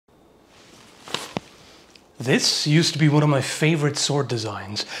This used to be one of my favorite sword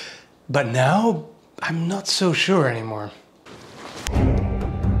designs, but now I'm not so sure anymore.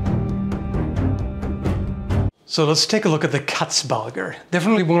 So let's take a look at the KATZBALGER.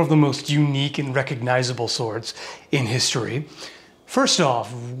 Definitely one of the most unique and recognizable swords in history. First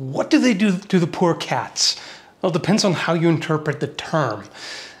off, what do they do to the poor cats? Well, it depends on how you interpret the term.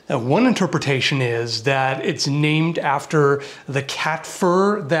 One interpretation is that it's named after the cat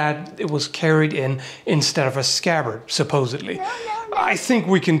fur that it was carried in instead of a scabbard, supposedly. I think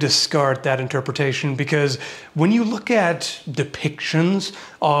we can discard that interpretation because when you look at depictions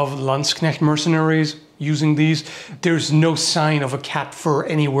of Landsknecht mercenaries using these, there's no sign of a cat fur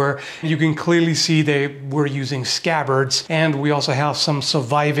anywhere. You can clearly see they were using scabbards, and we also have some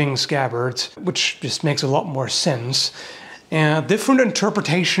surviving scabbards, which just makes a lot more sense. A different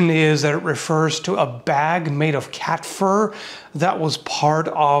interpretation is that it refers to a bag made of cat fur that was part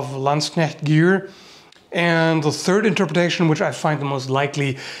of Landsknecht gear. And the third interpretation, which I find the most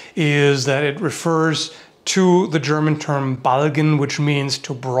likely, is that it refers to the German term balgen, which means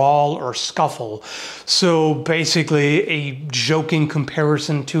to brawl or scuffle. So basically a joking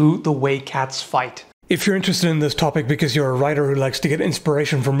comparison to the way cats fight. If you're interested in this topic because you're a writer who likes to get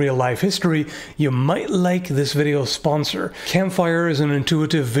inspiration from real-life history, you might like this video's sponsor. Campfire is an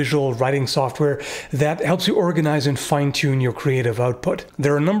intuitive visual writing software that helps you organize and fine-tune your creative output.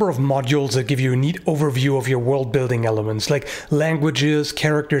 There are a number of modules that give you a neat overview of your world-building elements, like languages,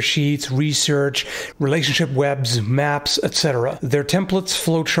 character sheets, research, relationship webs, maps, etc. There are templates,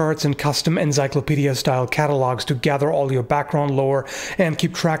 flowcharts, and custom encyclopedia-style catalogs to gather all your background lore and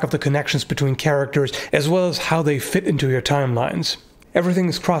keep track of the connections between characters, as well as how they fit into your timelines. Everything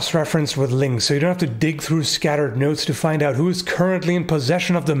is cross-referenced with links, so you don't have to dig through scattered notes to find out who is currently in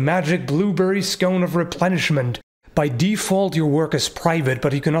possession of the magic blueberry scone of replenishment. By default, your work is private,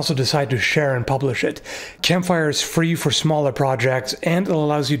 but you can also decide to share and publish it. Campfire is free for smaller projects, and it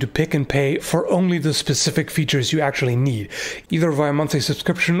allows you to pick and pay for only the specific features you actually need, either via monthly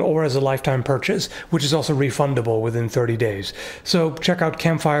subscription or as a lifetime purchase, which is also refundable within 30 days. So check out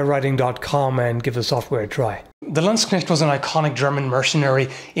campfirewriting.com and give the software a try. The Landsknecht was an iconic German mercenary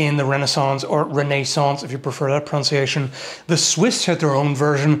in the Renaissance, or Renaissance if you prefer that pronunciation. The Swiss had their own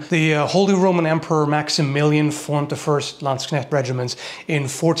version. The Holy Roman Emperor Maximilian formed the first Landsknecht regiments in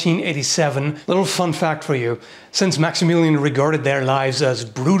 1487. Little fun fact for you. Since Maximilian regarded their lives as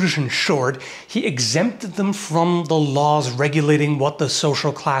brutish and short, he exempted them from the laws regulating what the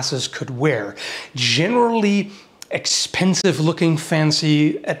social classes could wear. Generally, expensive looking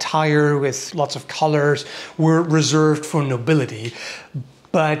fancy attire with lots of colors were reserved for nobility,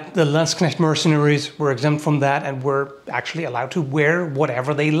 but the Landsknecht mercenaries were exempt from that and were actually allowed to wear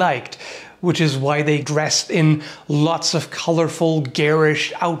whatever they liked, which is why they dressed in lots of colorful,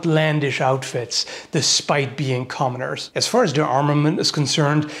 garish, outlandish outfits, despite being commoners. As far as their armament is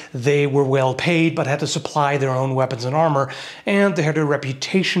concerned, they were well paid, but had to supply their own weapons and armor, and they had a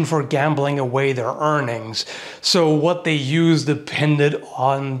reputation for gambling away their earnings. So what they used depended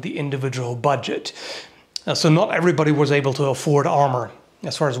on the individual budget. So not everybody was able to afford armor.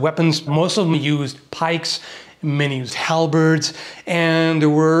 As far as weapons, most of them used pikes, many used halberds, and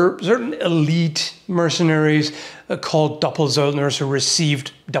there were certain elite mercenaries called Doppelsöldners who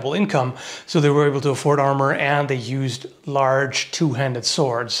received double income, so they were able to afford armor, and they used large two-handed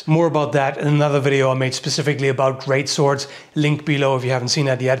swords. More about that in another video I made specifically about great swords, link below if you haven't seen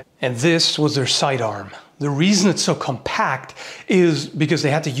that yet. And this was their sidearm. The reason it's so compact is because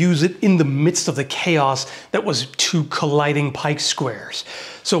they had to use it in the midst of the chaos that was two colliding pike squares.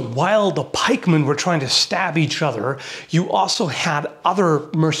 So while the pikemen were trying to stab each other, you also had other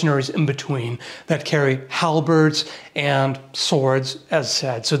mercenaries in between that carried halberds and swords, as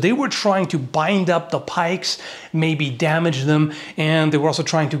said. So they were trying to bind up the pikes, maybe damage them, and they were also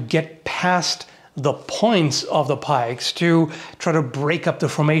trying to get past the points of the pikes to try to break up the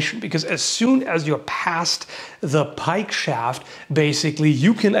formation, because as soon as you're past the pike shaft, basically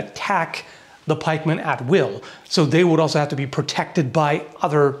you can attack the pikemen at will. So they would also have to be protected by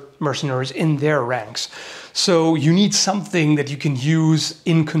other mercenaries in their ranks. So you need something that you can use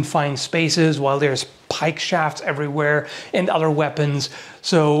in confined spaces while there's pike shafts everywhere and other weapons.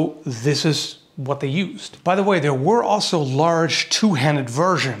 So this is what they used. By the way, there were also large two-handed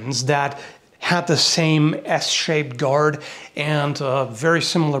versions that had the same S-shaped guard and a very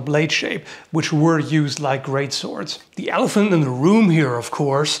similar blade shape, which were used like greatswords. The elephant in the room here, of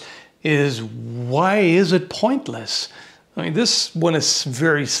course, is why is it pointless? I mean, this one is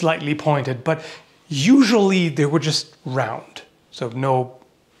very slightly pointed, but usually they were just round, so no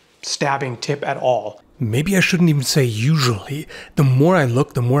stabbing tip at all. maybe I shouldn't even say usually. The more I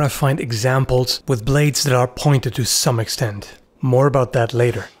look, the more I find examples with blades that are pointed to some extent. More about that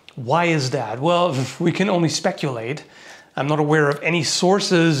later. Why is that? Well, we can only speculate. I'm not aware of any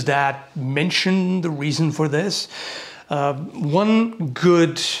sources that mention the reason for this. One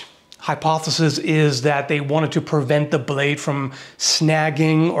good hypothesis is that they wanted to prevent the blade from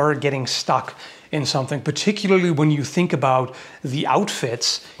snagging or getting stuck in something, particularly when you think about the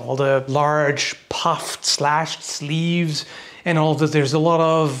outfits, all the large puffed slashed sleeves and all that. There's a lot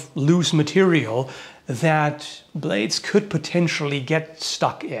of loose material that blades could potentially get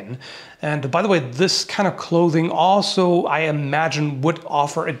stuck in. And by the way, this kind of clothing also, I imagine, would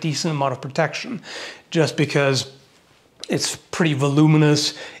offer a decent amount of protection, just because it's pretty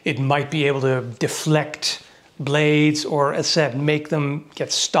voluminous. It might be able to deflect blades, or as said, make them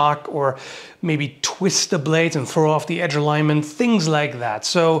get stuck, or maybe twist the blades and throw off the edge alignment, things like that.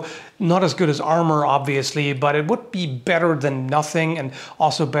 So not as good as armor, obviously, but it would be better than nothing, and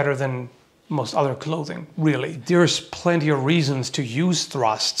also better than most other clothing, really. There's plenty of reasons to use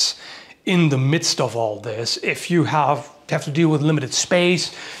thrusts in the midst of all this. If you have to deal with limited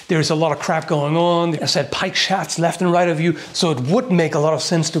space, there's a lot of crap going on. As I said, pike shafts left and right of you, so it would make a lot of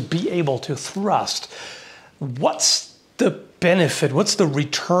sense to be able to thrust. What's the benefit? What's the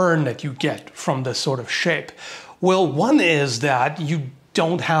return that you get from this sort of shape? Well, one is that you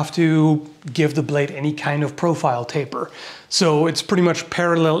don't have to give the blade any kind of profile taper. So it's pretty much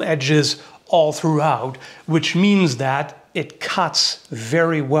parallel edges all throughout, which means that it cuts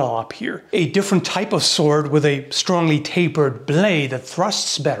very well up here. A different type of sword with a strongly tapered blade that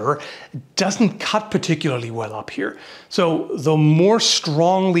thrusts better doesn't cut particularly well up here. So the more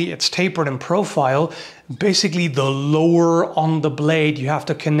strongly it's tapered in profile, basically the lower on the blade you have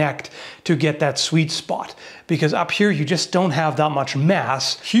to connect to get that sweet spot. Because up here you just don't have that much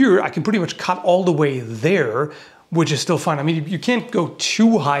mass. Here I can pretty much cut all the way there, which is still fine. I mean, you can't go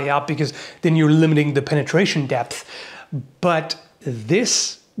too high up because then you're limiting the penetration depth. But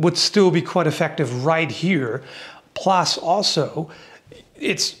this would still be quite effective right here. Plus also,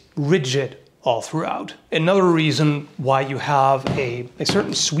 it's rigid all throughout. Another reason why you have a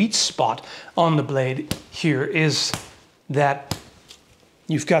certain sweet spot on the blade here is that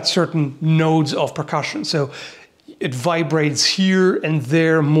you've got certain nodes of percussion. So it vibrates here and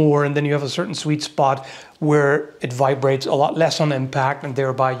there more, and then you have a certain sweet spot where it vibrates a lot less on impact, and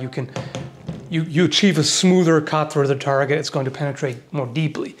thereby you achieve a smoother cut through the target. It's going to penetrate more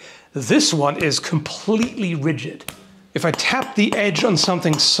deeply. This one is completely rigid. If I tap the edge on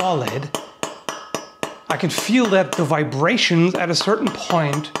something solid, I can feel that the vibrations at a certain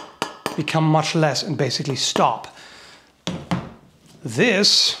point become much less and basically stop.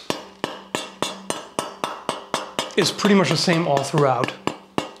 This is pretty much the same all throughout.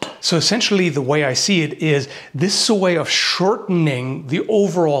 So essentially the way I see it is this is a way of shortening the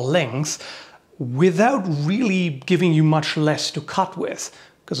overall length without really giving you much less to cut with.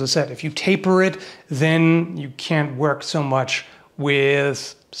 Because as I said, if you taper it, then you can't work so much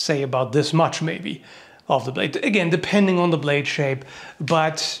with, say, about this much maybe of the blade. Again, depending on the blade shape,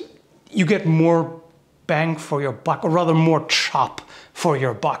 but you get more bang for your buck, or rather more chop for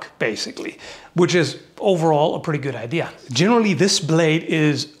your buck, basically, which is overall a pretty good idea. Generally, this blade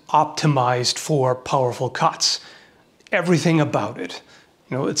is optimized for powerful cuts. Everything about it.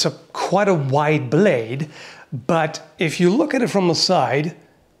 You know, it's quite a wide blade, but if you look at it from the side,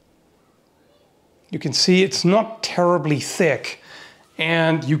 you can see it's not terribly thick,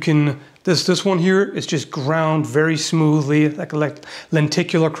 and you can, this one here is just ground very smoothly, like a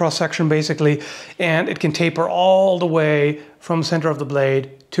lenticular cross-section basically, and it can taper all the way from the center of the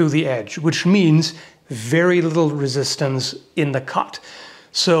blade to the edge, which means very little resistance in the cut.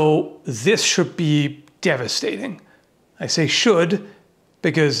 So this should be devastating. I say should,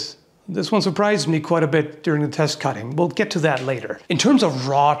 because this one surprised me quite a bit during the test cutting. We'll get to that later. In terms of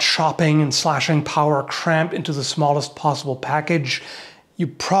raw chopping and slashing power cramped into the smallest possible package, you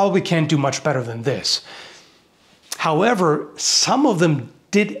probably can't do much better than this. However, some of them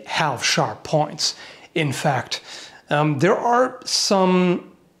did have sharp points. In fact, there are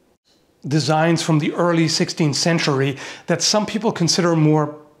some designs from the early 16th century that some people consider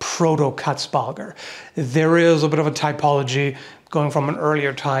more proto-KATZBALGER. There is a bit of a typology going from an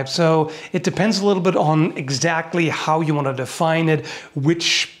earlier type, so it depends a little bit on exactly how you want to define it,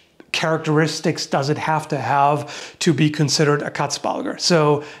 which characteristics does it have to be considered a KATZBALGER.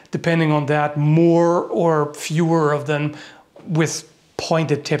 So depending on that, more or fewer of them with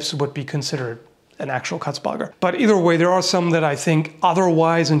pointed tips would be considered an actual KATZBALGER. But either way, there are some that I think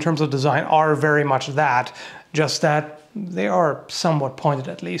otherwise in terms of design are very much that, just that they are somewhat pointed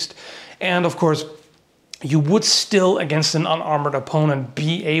at least. And of course, you would still, against an unarmored opponent,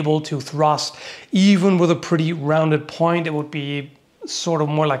 be able to thrust, even with a pretty rounded point. It would be sort of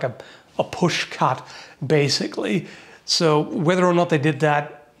more like a push cut, basically. So whether or not they did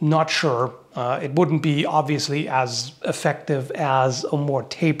that, not sure. It wouldn't be obviously as effective as a more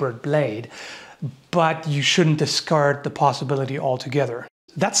tapered blade, but you shouldn't discard the possibility altogether.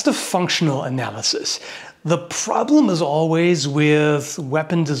 That's the functional analysis. The problem is always with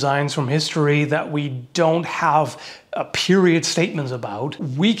weapon designs from history that we don't have period statements about.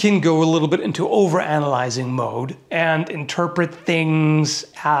 We can go a little bit into overanalyzing mode and interpret things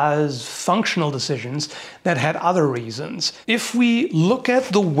as functional decisions that had other reasons. If we look at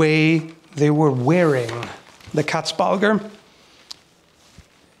the way they were wearing the KATZBALGER,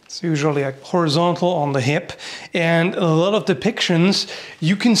 it's usually like horizontal on the hip, and a lot of depictions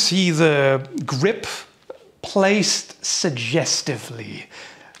you can see the grip placed suggestively.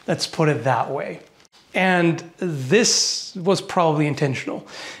 Let's put it that way. And this was probably intentional,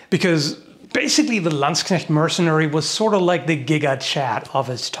 because basically the Landsknecht mercenary was sort of like the Gigachad of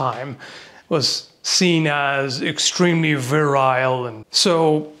his time. Was seen as extremely virile, and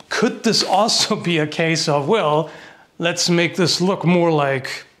so could this also be a case of, well, let's make this look more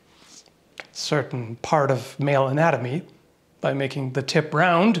like a certain part of male anatomy by making the tip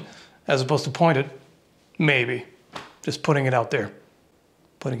round as opposed to pointed? Maybe. Just putting it out there.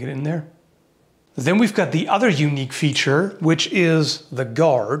 Putting it in there. Then we've got the other unique feature, which is the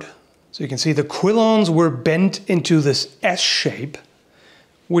guard. So you can see the quillons were bent into this S shape,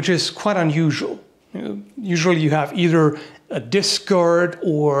 which is quite unusual. Usually you have either a disc guard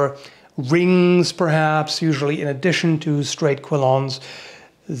or rings, perhaps, usually in addition to straight quillons.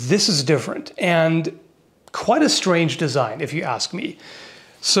 This is different and quite a strange design, if you ask me.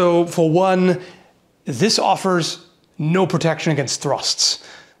 So for one, this offers no protection against thrusts.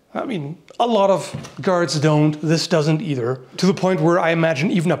 I mean, a lot of guards don't. This doesn't either. To the point where I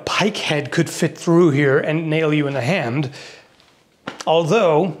imagine even a pike head could fit through here and nail you in the hand.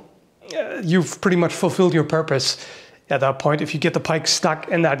 Although, you've pretty much fulfilled your purpose at that point. If you get the pike stuck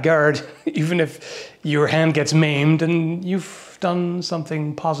in that guard, even if your hand gets maimed, and you've done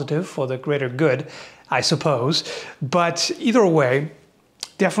something positive for the greater good, I suppose. But either way,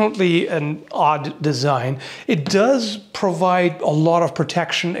 definitely an odd design. It does provide a lot of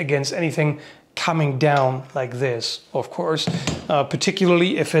protection against anything coming down like this, of course,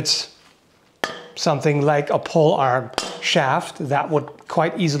 particularly if it's something like a pole arm shaft that would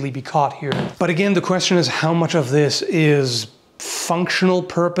quite easily be caught here. But again, the question is how much of this is functional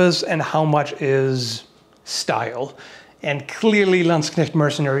purpose and how much is style. And clearly Landsknecht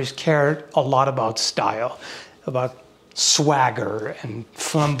mercenaries cared a lot about style, about swagger and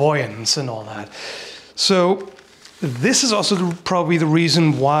flamboyance and all that. So this is also probably the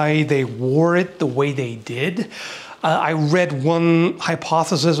reason why they wore it the way they did. I read one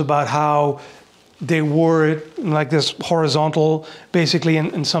hypothesis about how they wore it like this horizontal, basically,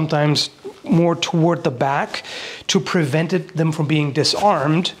 and sometimes more toward the back to prevent them from being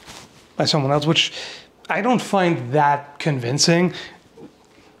disarmed by someone else, which I don't find that convincing.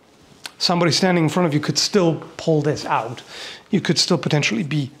 Somebody standing in front of you could still pull this out. You could still potentially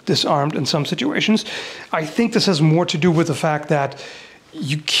be disarmed in some situations. I think this has more to do with the fact that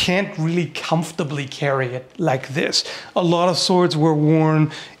you can't really comfortably carry it like this. A lot of swords were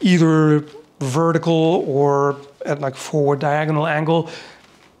worn either vertical or at like forward diagonal angle.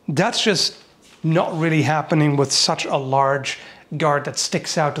 That's just not really happening with such a large guard that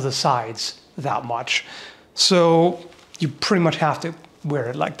sticks out to the sides that much. So you pretty much have to wear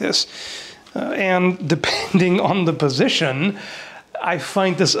it like this. And depending on the position, I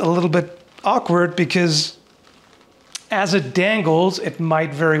find this a little bit awkward because as it dangles, it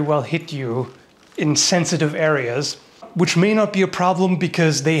might very well hit you in sensitive areas, which may not be a problem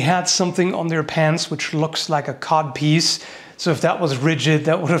because they had something on their pants which looks like a cod piece. So if that was rigid,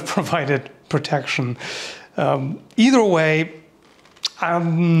 that would have provided protection. Either way,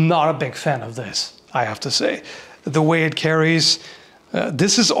 I'm not a big fan of this, I have to say. The way it carries,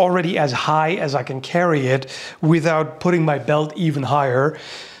 this is already as high as I can carry it without putting my belt even higher.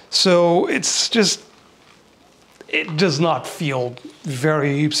 So it's just, it does not feel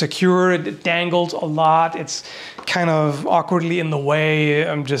very secure. It dangles a lot. It's kind of awkwardly in the way.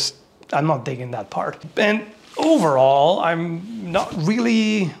 I'm not digging that part. And overall, I'm not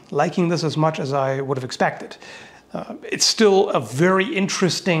really liking this as much as I would have expected. It's still a very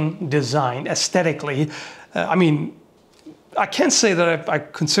interesting design aesthetically. I mean, I can't say that I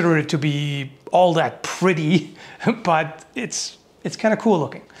consider it to be all that pretty, but it's kind of cool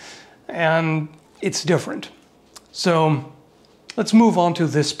looking and it's different. So let's move on to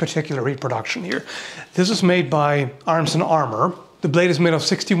this particular reproduction here. This is made by Arms and Armor. The blade is made of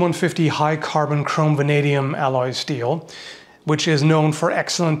 6150 high carbon chrome vanadium alloy steel, which is known for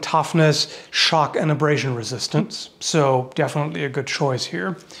excellent toughness, shock and abrasion resistance. So definitely a good choice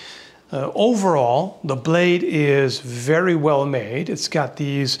here. Overall, the blade is very well made. It's got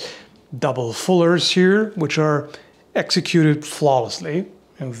these double fullers here, which are executed flawlessly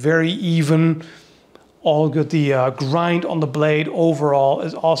and very even. All good. The grind on the blade overall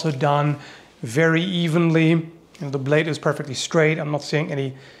is also done very evenly. And the blade is perfectly straight. I'm not seeing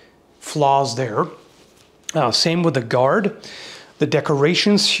any flaws there. Same with the guard. The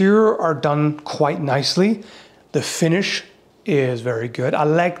decorations here are done quite nicely. The finish is very good. I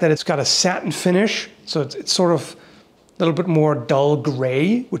like that it's got a satin finish, so it's sort of a little bit more dull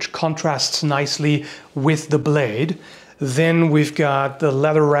gray, which contrasts nicely with the blade. Then we've got the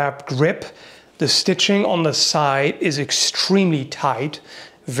leather wrap grip. The stitching on the side is extremely tight,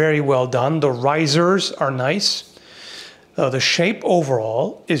 very well done. The risers are nice. The shape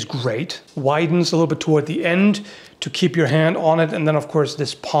overall is great. Widens a little bit toward the end to keep your hand on it. And then of course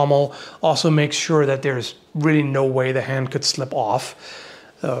this pommel also makes sure that there's really no way the hand could slip off.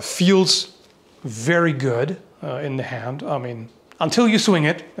 Feels very good in the hand. I mean, until you swing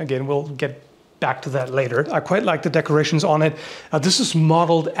it. Again, we'll get back to that later. I quite like the decorations on it. This is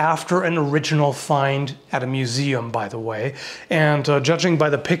modeled after an original find at a museum, by the way. And judging by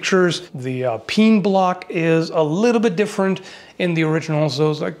the pictures, the peen block is a little bit different in the original.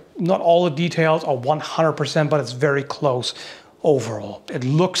 So it's like not all the details are 100%, but it's very close overall. It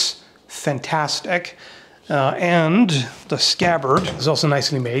looks fantastic. And the scabbard is also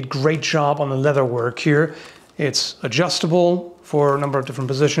nicely made. Great job on the leather work here. It's adjustable for a number of different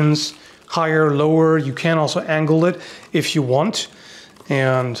positions. Higher, lower, you can also angle it if you want.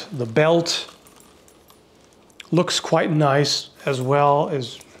 And the belt looks quite nice as well,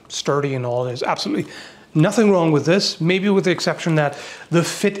 as sturdy and all. There's absolutely nothing wrong with this, maybe with the exception that the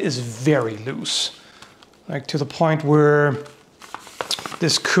fit is very loose. Like to the point where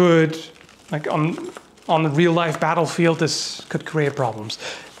this could, like on the real life battlefield, this could create problems.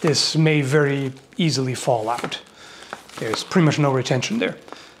 This may very easily fall out. There's pretty much no retention there.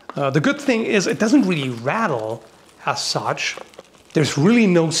 The good thing is it doesn't really rattle as such. There's really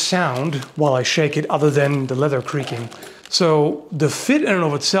no sound while I shake it other than the leather creaking. So the fit in and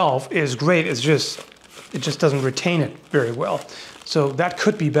of itself is great. It just doesn't retain it very well. So that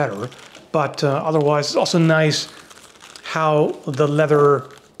could be better. But otherwise, it's also nice how the leather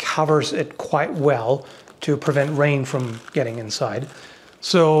covers it quite well to prevent rain from getting inside.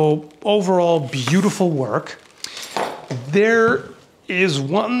 So overall, beautiful work. There is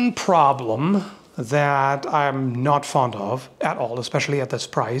one problem that I'm not fond of at all, especially at this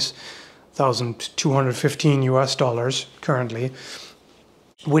price, $1,215 US currently,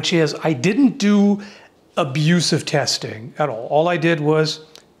 which is I didn't do abusive testing at all. All I did was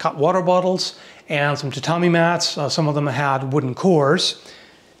cut water bottles and some tatami mats. Some of them had wooden cores,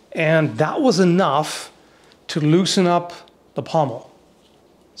 and that was enough to loosen up the pommel.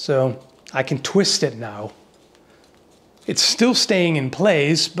 So I can twist it now. It's still staying in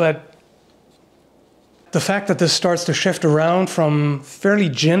place, but the fact that this starts to shift around from fairly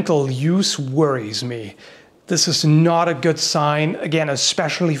gentle use worries me. This is not a good sign, again,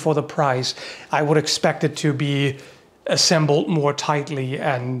 especially for the price. I would expect it to be assembled more tightly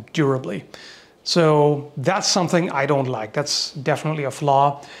and durably. So that's something I don't like. That's definitely a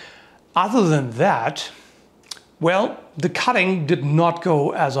flaw. Other than that, well, the cutting did not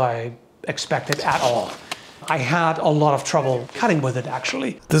go as I expected at all. I had a lot of trouble cutting with it,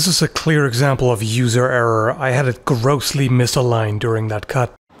 actually. This is a clear example of user error. I had it grossly misaligned during that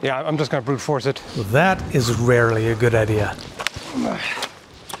cut. Yeah, I'm just gonna brute force it. That is rarely a good idea.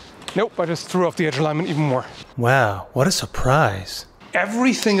 Nope, I just threw off the edge alignment even more. Wow, what a surprise.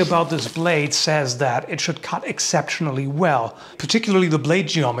 Everything about this blade says that it should cut exceptionally well, particularly the blade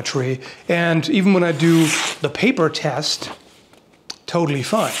geometry. And even when I do the paper test, totally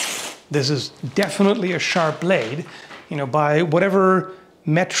fine. This is definitely a sharp blade. You know, by whatever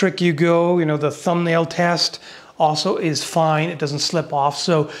metric you go, you know, the thumbnail test also is fine. It doesn't slip off.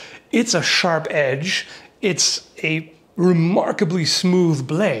 So it's a sharp edge. It's a remarkably smooth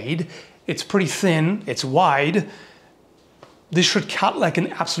blade. It's pretty thin. It's wide. This should cut like an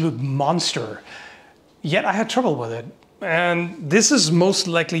absolute monster. Yet I had trouble with it. And this is most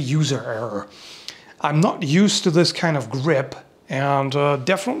likely user error. I'm not used to this kind of grip, and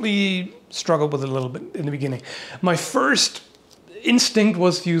definitely struggled with it a little bit in the beginning. My first instinct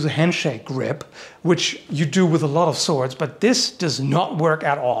was to use a handshake grip, which you do with a lot of swords, but this does not work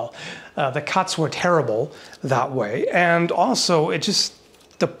at all. The cuts were terrible that way, and also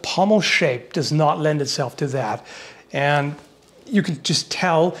the pommel shape does not lend itself to that. And you can just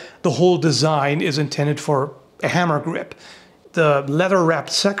tell the whole design is intended for a hammer grip. The leather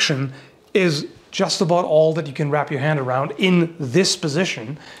wrapped section is just about all that you can wrap your hand around in this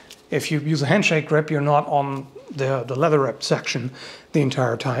position. If you use a handshake grip, you're not on the leather wrapped section the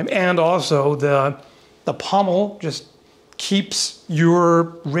entire time. And also the pommel just keeps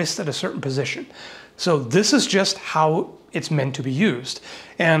your wrist at a certain position. So this is just how it's meant to be used.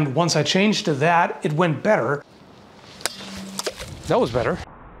 And once I changed to that, it went better. That was better.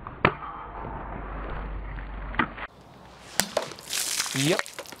 Yep,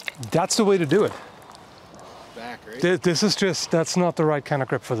 that's the way to do it. Back, right? This is just, that's not the right kind of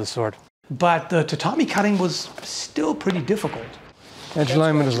grip for the sword. But the tatami cutting was still pretty difficult. Edge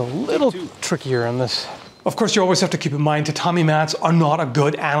alignment is a little trickier on this. Of course, you always have to keep in mind tatami mats are not a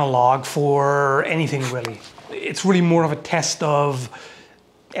good analog for anything really. It's really more of a test of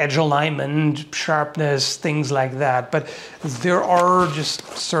edge alignment, sharpness, things like that. But there are just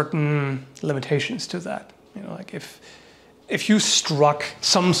certain limitations to that. You know, like if you struck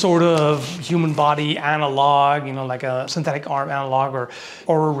some sort of human body analog, you know, like a synthetic arm analog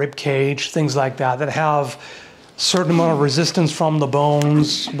or a rib cage, things like that, that have certain amount of resistance from the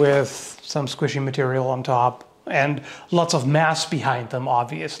bones with some squishy material on top and lots of mass behind them,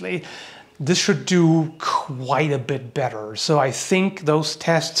 obviously. This should do quite a bit better. So I think those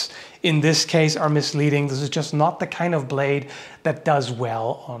tests in this case are misleading. This is just not the kind of blade that does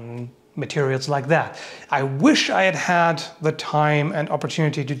well on materials like that. I wish I had had the time and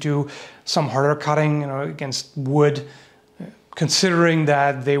opportunity to do some harder cutting, you know, against wood, considering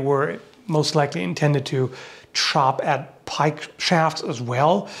that they were most likely intended to chop at pike shafts as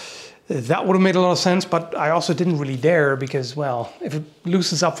well. That would have made a lot of sense, but I also didn't really dare because, well, if it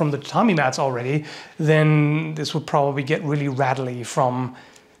loosens up from the tatami mats already, then this would probably get really rattly from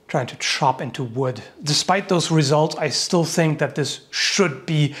trying to chop into wood. Despite those results, I still think that this should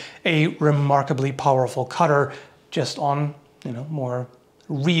be a remarkably powerful cutter just on, you know, more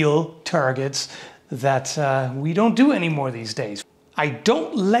real targets that we don't do anymore these days. I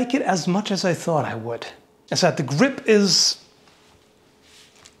don't like it as much as I thought I would. As I said, the grip is,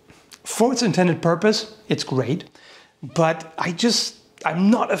 for its intended purpose, it's great, but I'm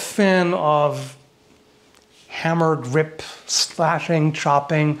not a fan of hammer grip, slashing,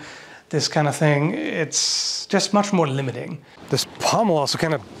 chopping, this kind of thing. It's just much more limiting. This pommel also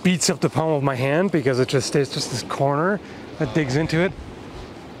kind of beats up the palm of my hand because it's just this corner that digs into it.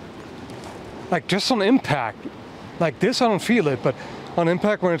 Like just on impact, like this I don't feel it, but on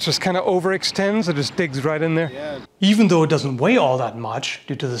impact when it just kind of overextends, it just digs right in there. Yeah. Even though it doesn't weigh all that much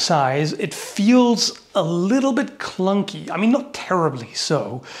due to the size, it feels a little bit clunky. I mean, not terribly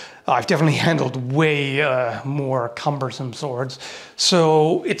so. I've definitely handled way more cumbersome swords.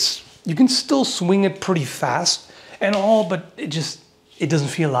 So you can still swing it pretty fast and all, but it doesn't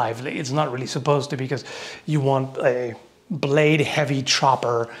feel lively. It's not really supposed to, because you want a blade heavy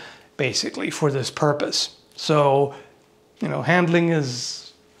chopper basically for this purpose. So, you know, handling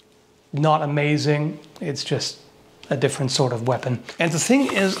is not amazing. It's just a different sort of weapon. And the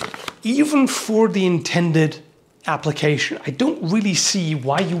thing is, even for the intended application, I don't really see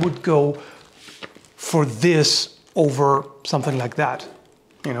why you would go for this over something like that.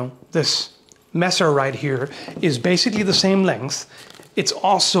 You know, this messer right here is basically the same length. It's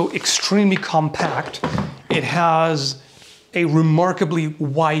also extremely compact. It has a remarkably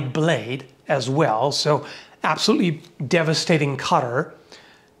wide blade as well, so absolutely devastating cutter.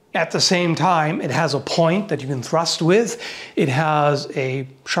 At the same time, it has a point that you can thrust with. It has a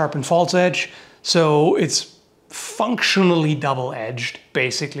sharpened false edge, so it's functionally double-edged,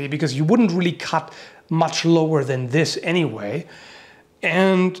 basically, because you wouldn't really cut much lower than this anyway.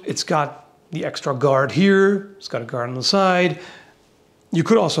 And it's got the extra guard here. It's got a guard on the side. You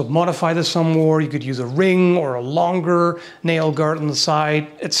could also modify this some more. You could use a ring or a longer nail guard on the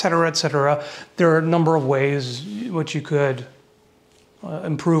side, etc., etc. There are a number of ways which you could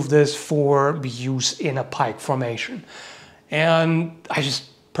improve this for use in a pike formation. And I just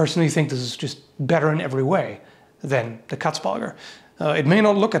personally think this is just better in every way than the KATZBALGER. It may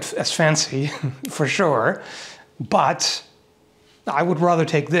not look as fancy, for sure, but I would rather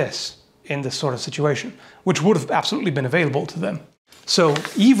take this in this sort of situation, which would have absolutely been available to them. So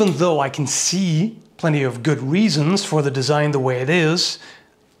even though I can see plenty of good reasons for the design the way it is,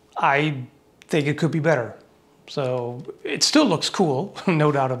 I think it could be better. So it still looks cool,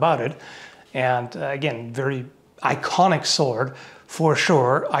 no doubt about it. And again, very iconic sword for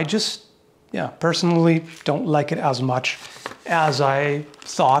sure. I just, yeah, personally don't like it as much as I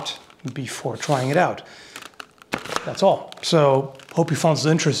thought before trying it out. That's all. So hope you found this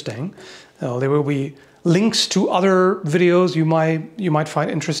interesting. There will be links to other videos you might find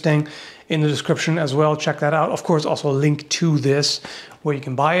interesting in the description as well. Check that out. Of course, also a link to this where you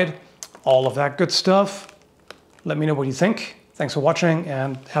can buy it. All of that good stuff. Let me know what you think. Thanks for watching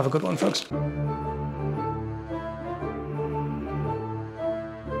and have a good one, folks.